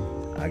friend,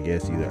 I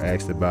guess, either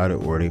asked about it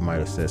or they might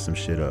have set some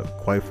shit up.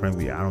 Quite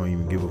frankly, I don't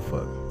even give a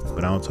fuck.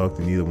 But I don't talk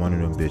to neither one of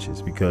them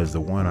bitches. Because the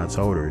one I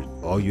told her,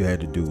 all you had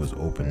to do was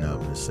open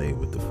up and say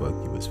what the fuck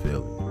you was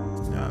feeling.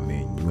 You know what I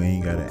mean? You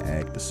ain't got to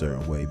act a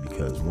certain way.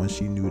 Because once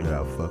she knew that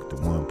I fucked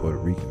the one Puerto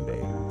Rican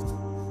baby,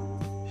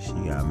 she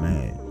got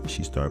mad.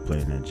 She started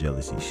playing that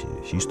jealousy shit.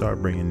 She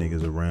started bringing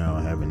niggas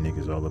around, having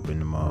niggas all up in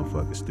the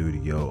motherfucking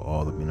studio,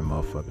 all up in the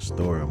motherfucking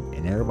store.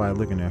 And everybody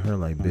looking at her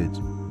like, bitch,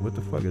 what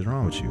the fuck is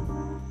wrong with you?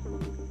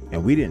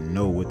 And we didn't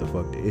know what the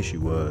fuck the issue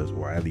was,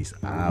 or at least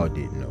I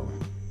didn't know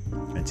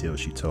until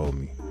she told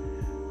me.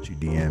 She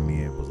DM'd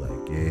me and was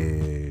like,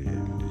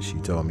 yeah, she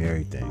told me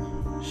everything.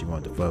 She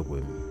wanted to fuck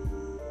with me.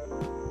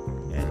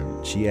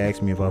 And she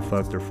asked me if I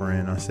fucked her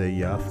friend. I said,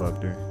 yeah, I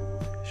fucked her.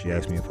 She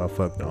asked me if I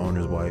fucked the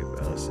owner's wife.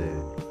 And I said,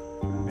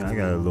 man, I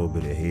got a little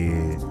bit of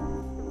head.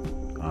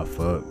 I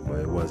fucked, but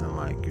it wasn't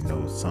like,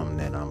 something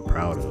that I'm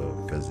proud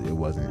of, because it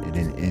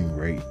didn't end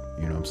great.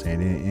 You know what I'm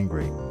saying? It didn't end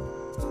great.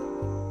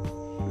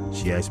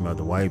 She asked me about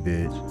the white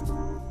bitch.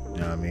 You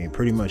know what I mean?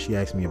 Pretty much she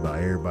asked me about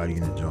everybody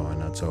in the joint,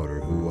 and I told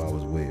her who I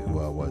was with, who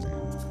I wasn't.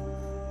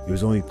 It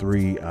was only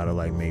 3 out of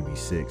like maybe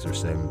 6 or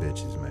 7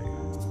 bitches, man.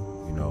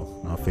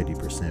 I'm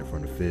 50%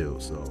 from the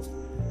field, so,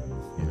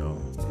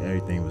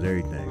 everything was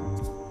everything.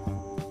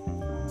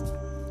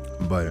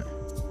 But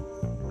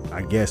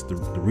I guess the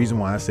reason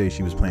why I say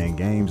she was playing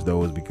games,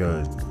 though, is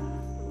because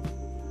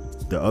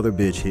the other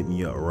bitch hit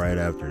me up right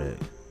after that.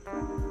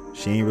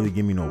 She ain't really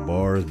give me no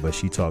bars, but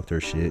she talked her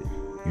shit.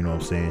 You know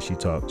what I'm saying? She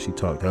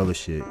talked hella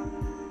shit.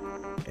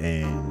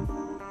 And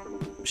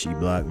she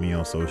blocked me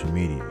on social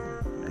media.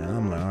 And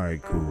I'm like,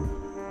 alright, cool.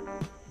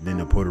 Then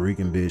the Puerto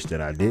Rican bitch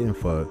that I didn't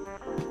fuck,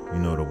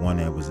 the one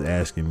that was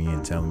asking me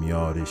and telling me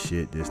all this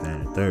shit, this, that,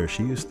 and the third,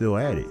 she was still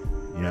at it.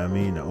 You know what I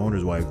mean? The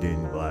owner's wife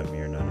didn't block me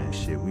or none of that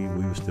shit. We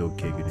were still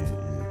kicking it.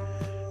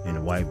 And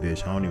the white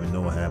bitch, I don't even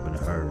know what happened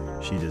to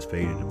her. She just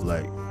faded to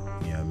black. You know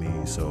what I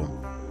mean? So,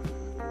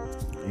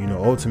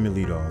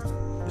 ultimately though,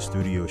 the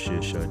studio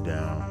shit shut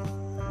down.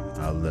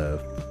 I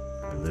left,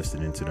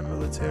 enlisted into the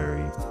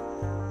military.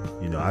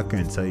 I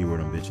couldn't tell you where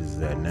them bitches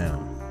is at now.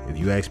 If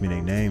you ask me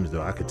their names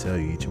though, I could tell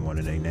you each one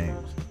of their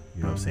names.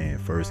 You know what I'm saying?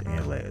 First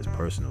and last,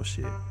 personal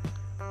shit.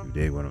 You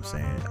dig what I'm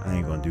saying? I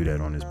ain't gonna do that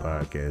on this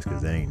podcast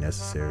because that ain't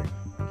necessary.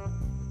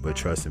 But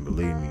trust and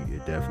believe me,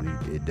 it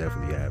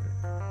definitely happened.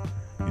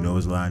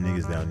 There's a lot of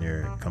niggas down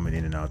there coming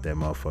in and out that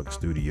motherfucking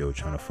studio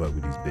trying to fuck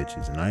with these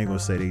bitches. And I ain't gonna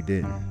say they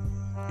didn't,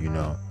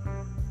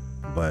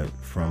 But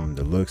from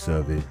the looks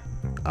of it,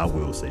 I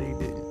will say they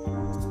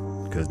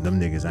didn't. Because them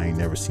niggas, I ain't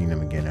never seen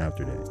them again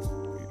after that.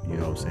 You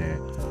know what I'm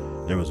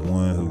saying? There was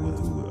one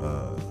who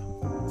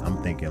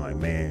I'm thinking like,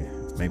 man,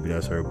 maybe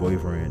that's her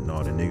boyfriend.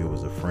 No, the nigga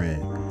was a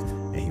friend.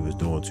 And he was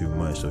doing too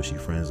much, so she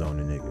friend zoned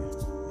the nigga. You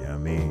know what I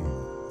mean?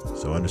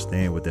 So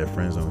understand what that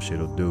friend zone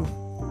shit'll do.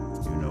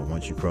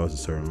 Once you cross a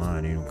certain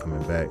line, ain't no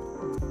coming back.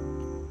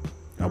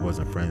 I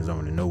wasn't friend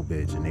zoning no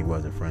bitch, and they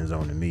wasn't friend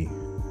zoning me.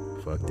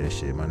 Fuck that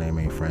shit. My name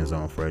ain't friend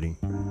zone Freddy.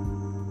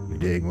 You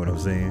dig what I'm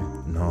saying?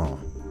 No.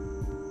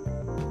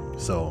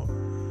 So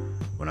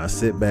when I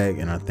sit back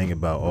and I think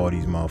about all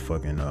these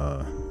motherfucking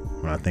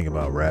when I think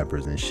about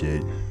rappers and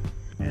shit,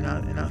 and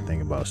I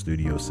think about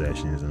studio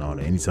sessions and all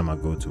that, anytime I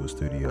go to a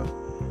studio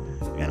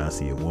and I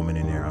see a woman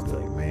in there, I'll be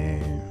like,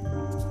 man,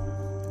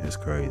 it's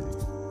crazy.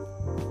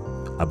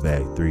 I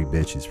bagged 3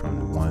 bitches from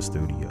the one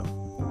studio. You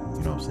know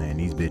what I'm saying?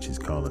 These bitches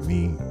calling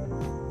me,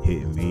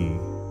 hitting me,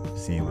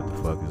 seeing what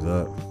the fuck is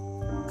up,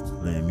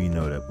 letting me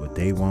know that what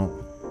they want,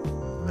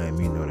 letting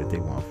me know that they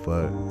want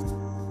fuck,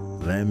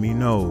 letting me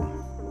know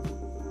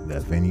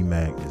that Vinnie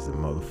Mac is the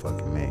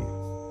motherfucking man.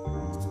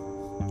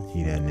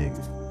 He that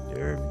nigga. You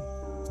heard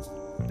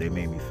me? They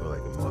made me feel like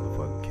a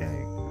motherfucking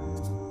king.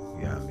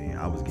 You know what I mean?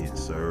 I was getting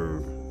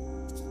served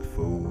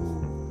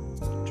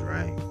food,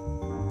 drink,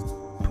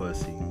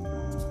 pussy,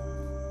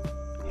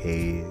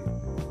 head,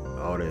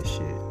 all that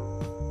shit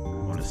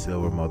on a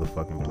silver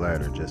motherfucking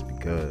platter just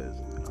because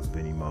I'm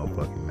Vinnie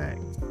motherfucking Mac.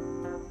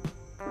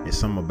 It's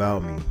something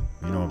about me,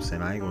 you know what I'm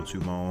saying? I ain't gonna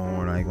toot my own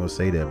horn, I ain't gonna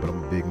say that, but I'm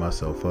gonna big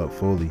myself up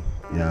fully.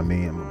 You know what I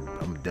mean?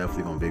 I'm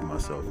definitely gonna big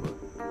myself up.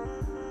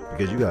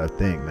 Because you gotta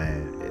think,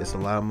 man, it's a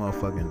lot of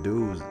motherfucking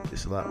dudes,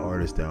 it's a lot of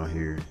artists down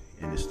here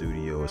in the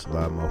studio, it's a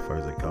lot of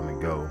motherfuckers that come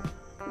and go,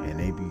 and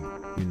they be,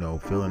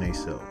 feeling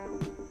themselves.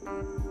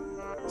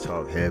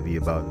 Talk heavy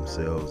about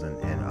themselves,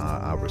 and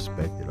I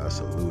respect it, I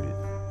salute it.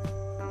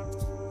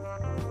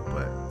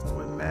 But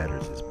what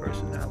matters is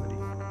personality.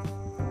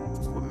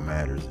 What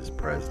matters is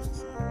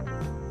presence.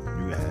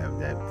 You have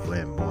that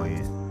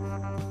flamboyant,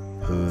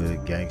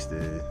 hood,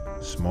 gangster,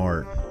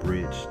 smart,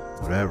 rich,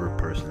 whatever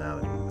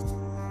personality,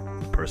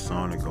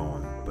 persona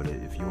going. But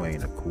if you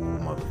ain't a cool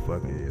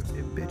motherfucker,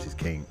 if bitches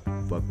can't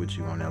fuck with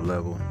you on that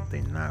level,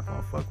 they not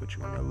gonna fuck with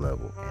you on that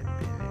level.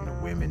 And the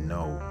women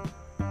know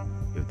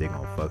if they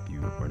gonna fuck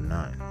you or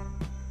not. You know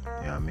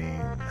what I mean?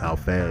 How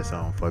fast,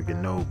 I don't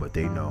fucking know, but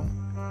they know.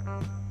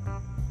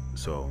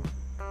 So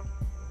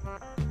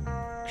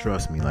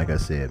trust me, like I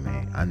said,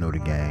 man, I know the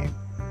game.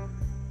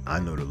 I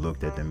know the look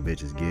that them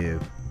bitches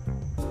give.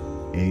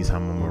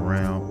 Anytime I'm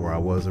around, or I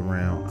was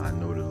around, I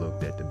know the look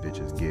that the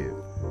bitches give.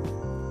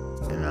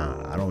 And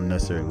I don't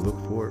necessarily look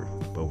for it,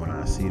 but when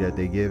I see that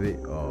they give it,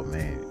 oh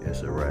man,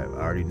 it's a wrap.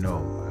 I already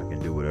know I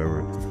can do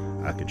whatever.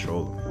 I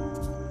control them.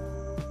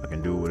 I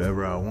can do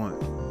whatever I want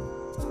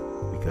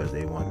because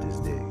they want this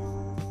dick.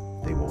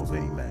 They want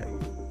Vinnie Mac.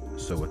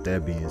 So with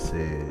that being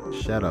said,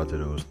 shout out to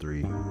those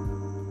 3.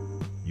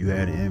 You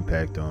had an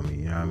impact on me,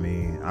 you know what I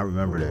mean? I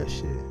remember that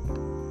shit.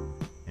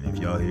 And if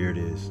y'all hear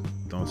this,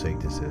 don't take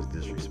this as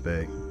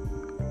disrespect.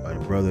 While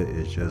the brother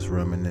is just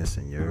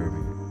reminiscing, you heard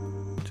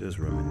me? Just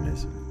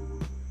reminiscing.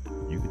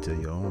 You can tell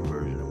your own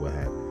version of what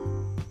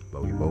happened,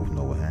 but we both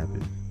know what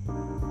happened.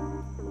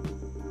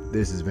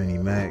 This is Vinnie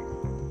Mac,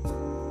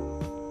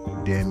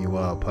 Damn You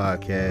Wild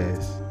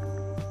Podcast.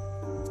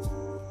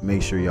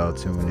 Make sure y'all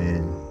tune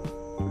in.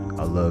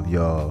 I love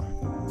y'all.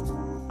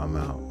 I'm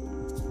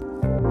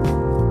out.